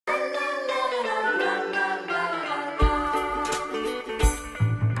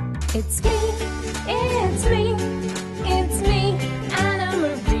It's me, it's me, it's me, Anna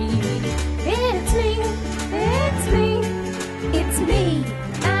Marie. It's me, it's me, it's me,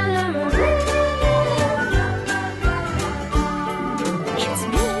 Anna Marie. It's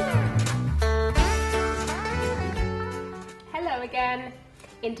me. Hello again.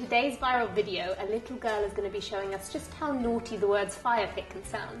 In today's viral video, a little girl is going to be showing us just how naughty the words fire pit can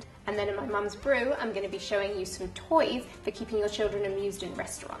sound. And then in my mum's brew, I'm going to be showing you some toys for keeping your children amused in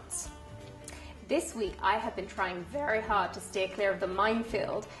restaurants. This week, I have been trying very hard to steer clear of the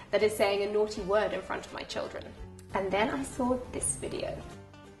minefield that is saying a naughty word in front of my children. And then I saw this video.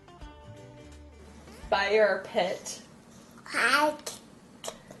 Fire pit.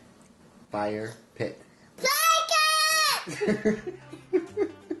 Fire pit.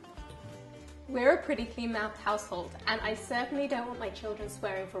 We're a pretty clean-mouthed household, and I certainly don't want my children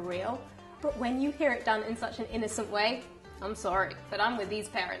swearing for real, but when you hear it done in such an innocent way, I'm sorry, but I'm with these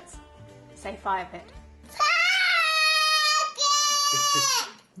parents. Say fire pit.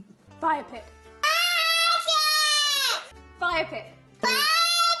 Fire pit. Fire pit.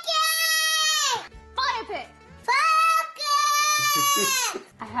 Fire pit.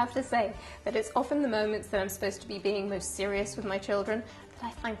 I have to say that it's often the moments that I'm supposed to be being most serious with my children that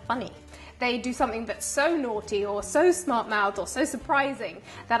I find funny. They do something that's so naughty or so smart-mouthed or so surprising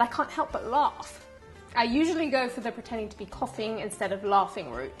that I can't help but laugh. I usually go for the pretending to be coughing instead of laughing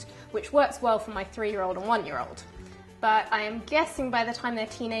route, which works well for my 3-year-old and 1-year-old. But I am guessing by the time they're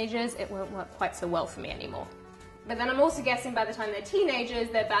teenagers, it won't work quite so well for me anymore. But then I'm also guessing by the time they're teenagers,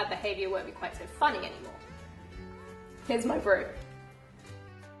 their bad behaviour won't be quite so funny anymore. Here's my brew.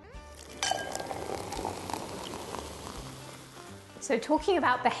 So talking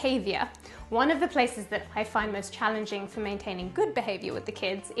about behaviour, one of the places that I find most challenging for maintaining good behaviour with the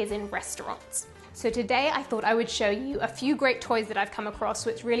kids is in restaurants. So today I thought I would show you a few great toys that I've come across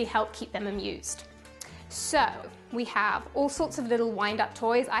which really help keep them amused. So we have all sorts of little wind-up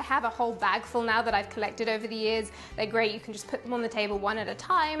toys. I have a whole bag full now that I've collected over the years. They're great, you can just put them on the table one at a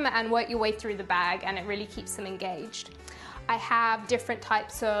time and work your way through the bag, and it really keeps them engaged. I have different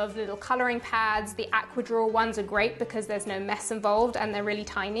types of little colouring pads. The Aquadraw ones are great because there's no mess involved and they're really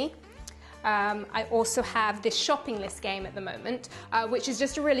tiny. I also have this shopping list game at the moment, which is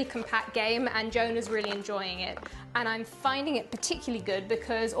just a really compact game, and Jonah's really enjoying it. And I'm finding it particularly good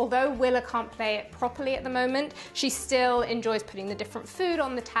because although Willa can't play it properly at the moment, she still enjoys putting the different food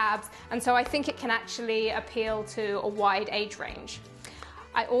on the tabs, and so I think it can actually appeal to a wide age range.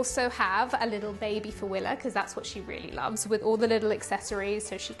 I also have a little baby for Willa, because that's what she really loves, with all the little accessories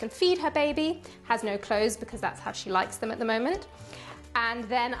so she can feed her baby, has no clothes because that's how she likes them at the moment. And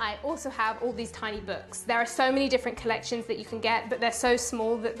then I also have all these tiny books. There are so many different collections that you can get, but they're so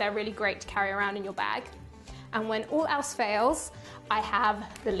small that they're really great to carry around in your bag. And when all else fails, I have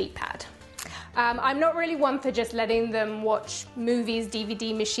the Leap Pad. I'm not really one for just letting them watch movies,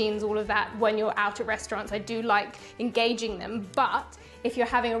 DVD machines, all of that when you're out at restaurants. I do like engaging them, but if you're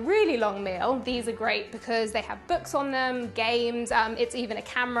having a really long meal, these are great because they have books on them, games, it's even a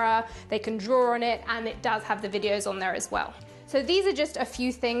camera, they can draw on it, and it does have the videos on there as well. So these are just a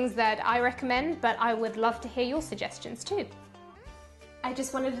few things that I recommend, but I would love to hear your suggestions too. I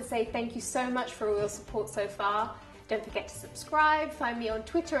just wanted to say thank you so much for all your support so far. Don't forget to subscribe, find me on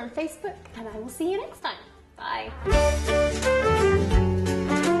Twitter and Facebook, and I will see you next time. Bye.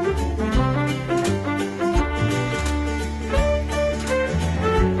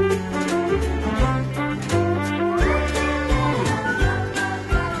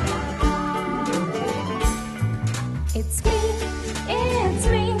 It's me, it's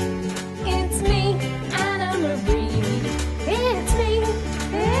me, it's me, Anna Marie. It's me,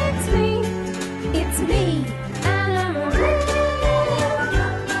 it's me, it's me.